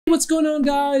What's going on,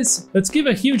 guys? Let's give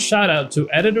a huge shout out to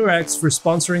Editor X for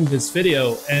sponsoring this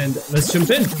video, and let's jump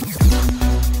in.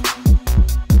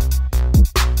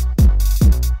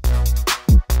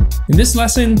 In this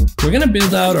lesson, we're gonna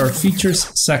build out our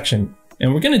features section,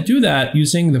 and we're gonna do that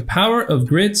using the power of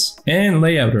grids and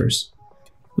layouters.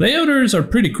 Layouters are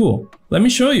pretty cool. Let me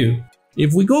show you.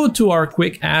 If we go to our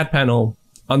quick add panel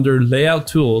under layout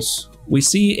tools, we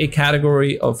see a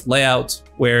category of layout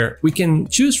where we can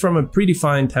choose from a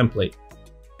predefined template.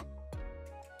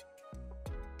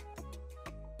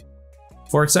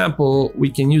 For example, we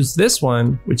can use this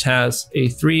one, which has a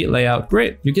 3 layout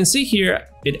grid. You can see here,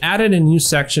 it added a new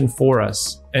section for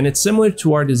us, and it's similar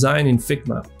to our design in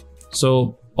Figma.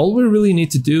 So all we really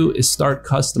need to do is start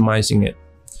customizing it.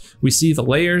 We see the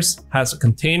layers has a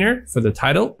container for the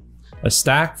title, a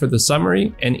stack for the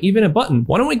summary, and even a button.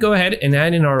 Why don't we go ahead and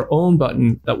add in our own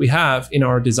button that we have in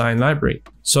our design library.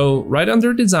 So right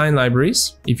under design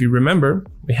libraries, if you remember,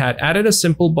 we had added a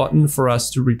simple button for us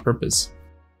to repurpose.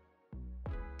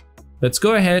 Let's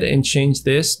go ahead and change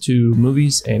this to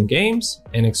movies and games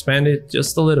and expand it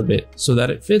just a little bit so that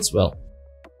it fits well.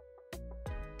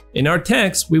 In our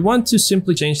text, we want to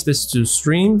simply change this to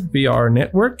Stream VR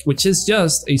Network, which is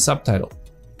just a subtitle.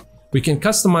 We can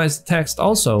customize the text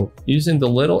also using the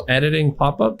little editing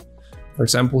pop-up. For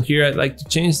example, here I'd like to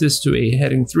change this to a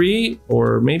heading 3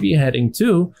 or maybe a heading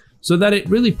 2 so that it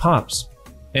really pops.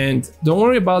 And don't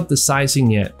worry about the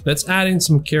sizing yet. Let's add in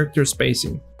some character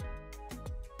spacing.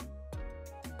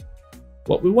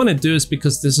 What we want to do is,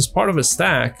 because this is part of a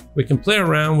stack, we can play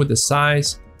around with the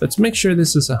size. Let's make sure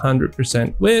this is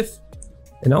 100% width,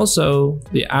 and also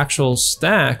the actual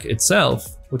stack itself,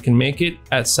 we can make it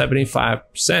at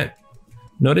 75%.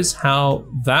 Notice how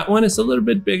that one is a little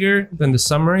bit bigger than the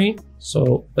summary.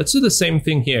 So let's do the same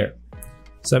thing here.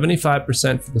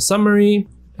 75% for the summary,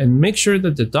 and make sure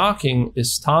that the docking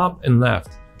is top and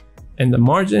left, and the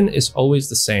margin is always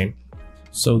the same.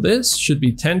 So this should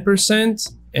be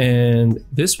 10%, and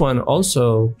this one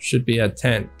also should be at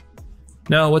 10.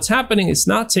 Now what's happening is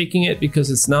not taking it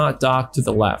because it's not docked to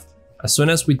the left. As soon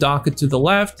as we dock it to the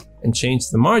left and change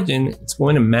the margin, it's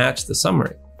going to match the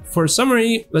summary. For a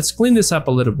summary, let's clean this up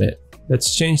a little bit.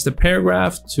 Let's change the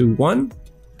paragraph to 1.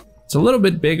 It's a little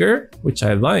bit bigger, which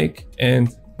I like,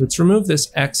 and let's remove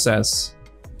this excess.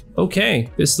 Okay,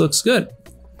 this looks good.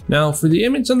 Now for the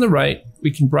image on the right,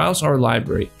 we can browse our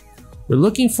library. We're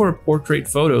looking for a portrait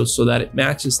photo so that it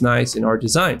matches nice in our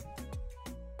design.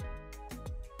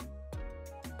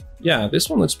 Yeah, this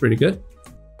one looks pretty good.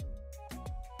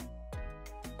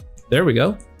 There we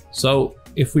go. So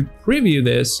if we preview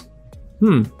this,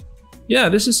 yeah,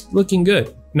 this is looking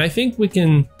good. And I think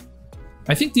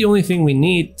the only thing we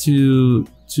need to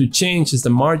change is the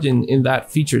margin in that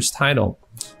features title.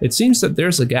 It seems that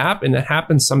there's a gap, and that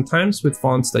happens sometimes with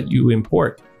fonts that you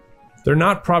import. They're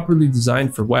not properly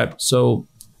designed for web. So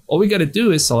all we got to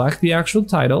do is select the actual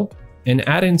title and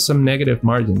add in some negative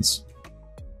margins.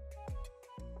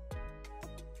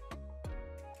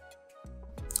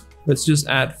 Let's just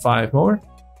add 5 more.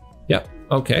 Yep,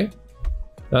 okay.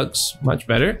 That's much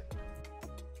better.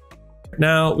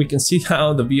 Now we can see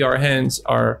how the VR hands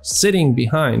are sitting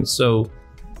behind. So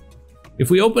if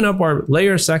we open up our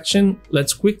layer section,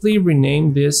 let's quickly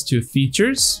rename this to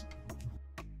features.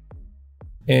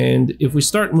 And if we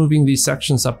start moving these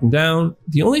sections up and down,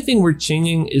 the only thing we're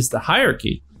changing is the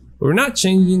hierarchy. We're not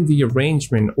changing the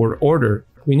arrangement or order.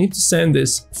 We need to send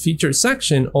this feature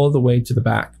section all the way to the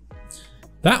back.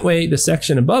 That way, the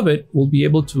section above it will be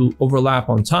able to overlap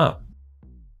on top,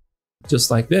 just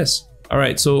like this. All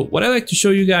right, so what I like to show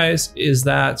you guys is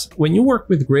that when you work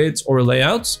with grids or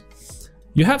layouts,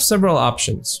 you have several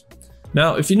options.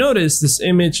 Now, if you notice, this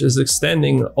image is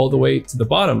extending all the way to the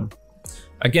bottom.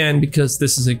 Again, because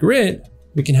this is a grid,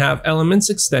 we can have elements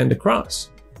extend across.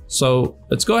 So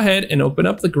let's go ahead and open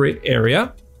up the grid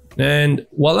area. And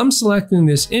while I'm selecting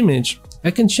this image,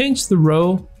 I can change the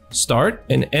row start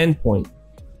and end point.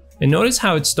 And notice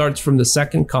how it starts from the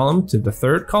second column to the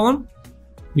third column.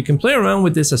 You can play around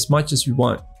with this as much as you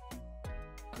want.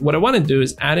 What I want to do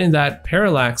is add in that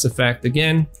parallax effect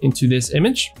again into this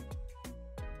image.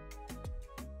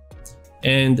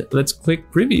 And let's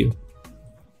click preview.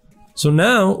 So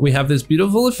now we have this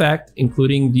beautiful effect,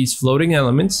 including these floating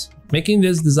elements, making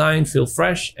this design feel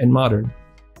fresh and modern.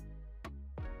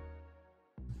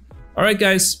 All right,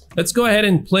 guys, let's go ahead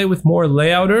and play with more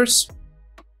layouters.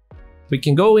 We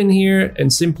can go in here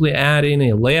and simply add in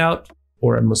a layout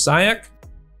or a mosaic.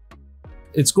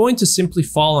 It's going to simply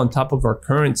fall on top of our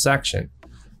current section.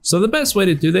 So the best way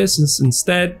to do this is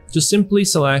instead just simply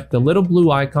select the little blue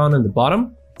icon on the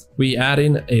bottom. we add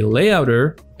in a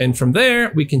layouter, and from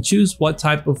there we can choose what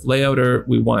type of layouter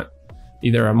we want,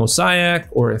 either a mosaic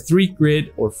or a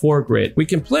 3-grid or 4-grid. We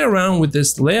can play around with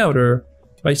this layouter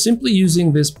by simply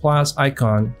using this plus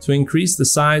icon to increase the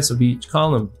size of each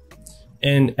column.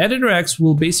 And Editor X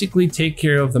will basically take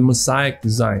care of the mosaic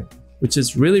design, which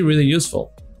is really, really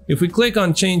useful. If we click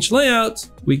on change layout,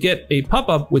 we get a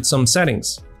pop-up with some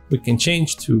settings. We can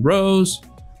change to rows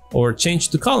or change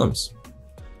to columns.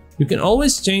 You can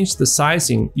always change the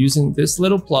sizing using this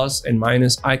little plus and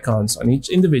minus icons on each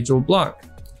individual block.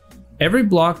 Every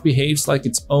block behaves like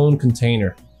its own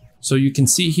container. So you can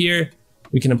see here,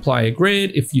 we can apply a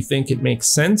grid if you think it makes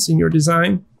sense in your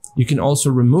design. You can also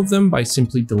remove them by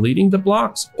simply deleting the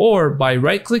blocks or by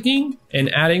right-clicking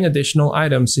and adding additional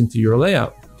items into your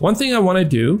layout. One thing I want to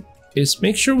do is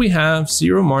make sure we have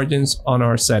 0 margins on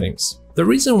our settings. The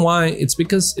reason why it's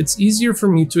because it's easier for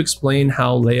me to explain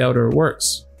how layouter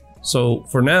works. So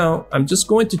for now, I'm just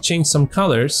going to change some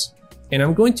colors and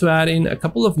I'm going to add in a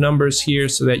couple of numbers here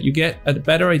so that you get a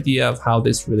better idea of how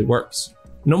this really works.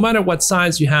 No matter what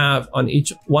size you have on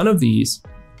each one of these,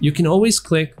 you can always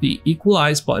click the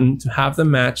equalize button to have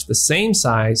them match the same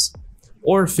size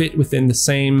or fit within the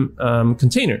same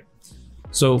container.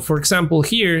 So for example,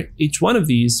 here, each one of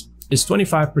these is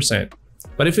 25%.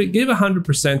 But if we give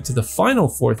 100% to the final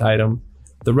 4th item,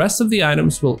 the rest of the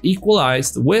items will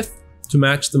equalize the width to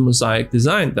match the mosaic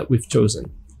design that we've chosen.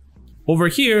 Over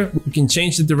here, we can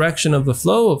change the direction of the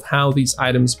flow of how these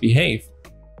items behave.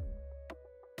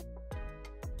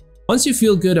 Once you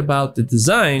feel good about the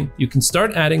design, you can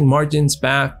start adding margins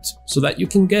back so that you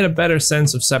can get a better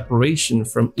sense of separation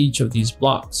from each of these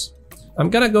blocks. I'm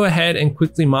gonna go ahead and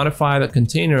quickly modify the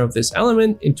container of this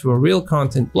element into a real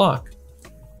content block.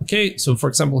 Okay, so for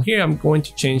example here, I'm going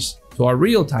to change to our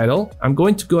real title. I'm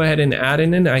going to go ahead and add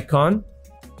in an icon.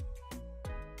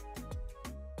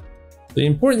 The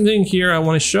important thing here I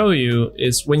want to show you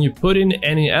is when you put in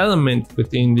any element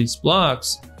within these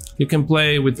blocks, you can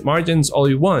play with margins all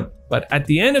you want. But at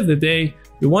the end of the day,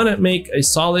 you want to make a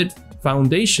solid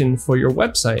foundation for your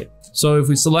website. So if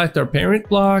we select our parent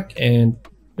block and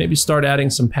maybe start adding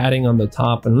some padding on the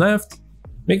top and left,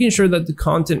 making sure that the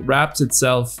content wraps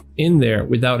itself in there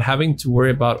without having to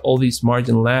worry about all these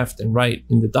margin left and right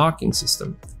in the docking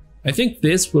system. I think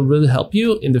this will really help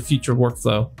you in the future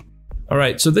workflow. All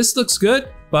right, so this looks good,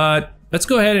 but let's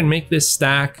go ahead and make this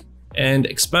stack and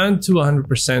expand to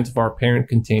 100% of our parent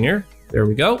container. There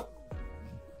we go.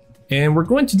 And we're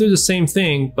going to do the same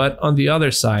thing, but on the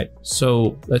other side.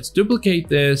 So let's duplicate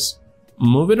this,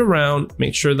 move it around,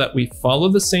 make sure that we follow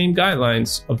the same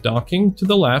guidelines of docking to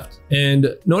the left.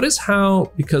 And notice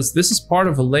how, because this is part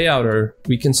of a layouter,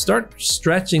 we can start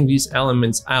stretching these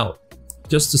elements out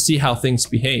just to see how things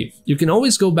behave. You can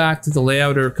always go back to the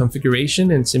layouter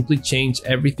configuration and simply change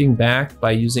everything back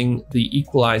by using the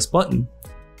equalize button.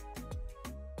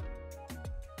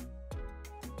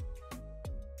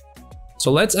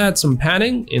 So let's add some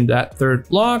padding in that 3rd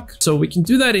block. So we can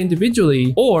do that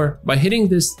individually or by hitting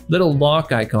this little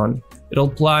lock icon. It'll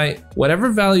apply whatever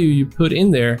value you put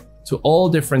in there to all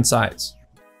different sides.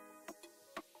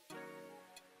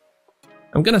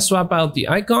 I'm gonna swap out the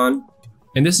icon.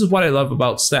 And this is what I love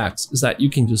about stacks, is that you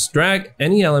can just drag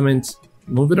any element,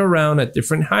 move it around at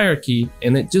different hierarchy,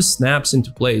 and it just snaps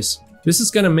into place. This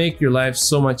is gonna make your life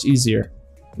so much easier.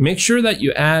 Make sure that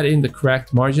you add in the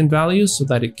correct margin values so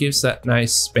that it gives that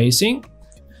nice spacing.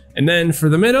 And then for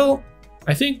the middle,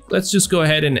 I think let's just go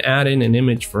ahead and add in an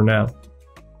image for now.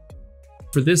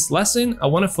 For this lesson, I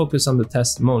want to focus on the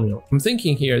testimonial. I'm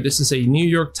thinking here, this is a New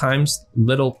York Times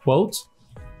little quote.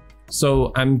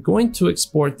 So I'm going to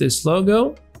export this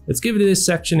logo. Let's give this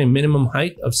section a minimum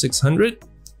height of 600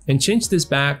 and change this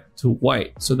back to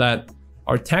white so that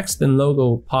our text and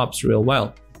logo pops real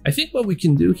well. I think what we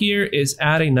can do here is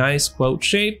add a nice quote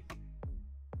shape,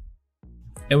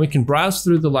 and we can browse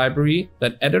through the library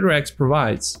that Editor X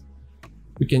provides.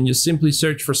 We can just simply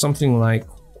search for something like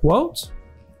quote.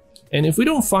 And if we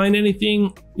don't find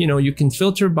anything, you can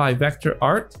filter by vector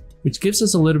art, which gives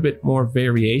us a little bit more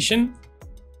variation.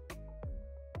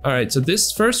 All right, so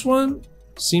this first one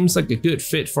seems like a good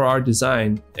fit for our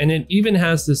design, and it even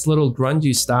has this little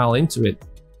grungy style into it.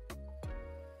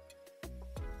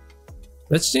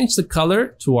 Let's change the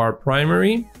color to our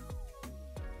primary.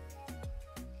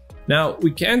 Now we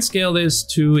can scale this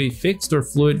to a fixed or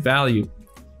fluid value.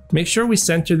 Make sure we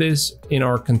center this in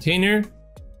our container.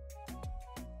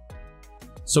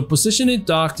 So position it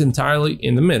docked entirely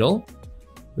in the middle.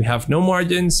 We have no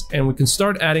margins and we can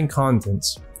start adding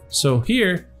contents. So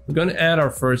here, we're going to add our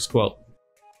first quote.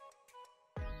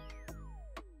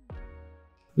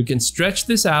 We can stretch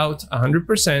this out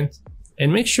 100%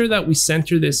 and make sure that we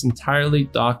center this entirely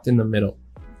docked in the middle.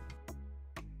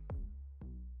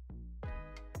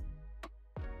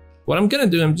 What I'm gonna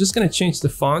do, I'm just gonna change the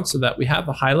font so that we have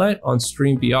a highlight on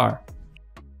StreamVR.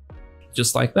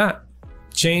 Just like that.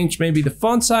 Change maybe the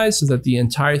font size so that the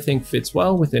entire thing fits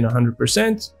well within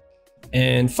 100%.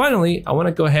 And finally, I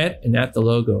wanna go ahead and add the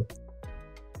logo.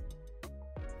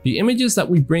 The images that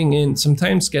we bring in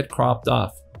sometimes get cropped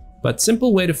off, but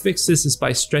simple way to fix this is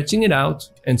by stretching it out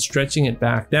and stretching it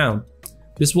back down.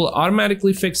 This will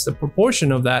automatically fix the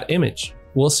proportion of that image.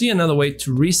 We'll see another way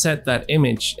to reset that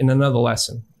image in another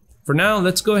lesson. For now,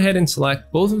 let's go ahead and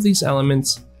select both of these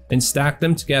elements and stack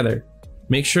them together.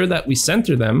 Make sure that we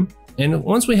center them. And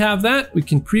once we have that, we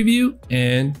can preview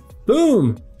and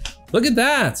boom, look at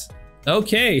that.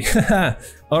 Okay,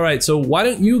 all right, so why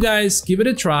don't you guys give it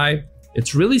a try?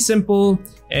 It's really simple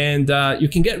and you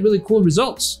can get really cool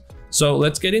results. So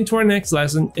let's get into our next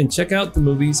lesson and check out the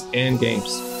movies and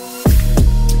games.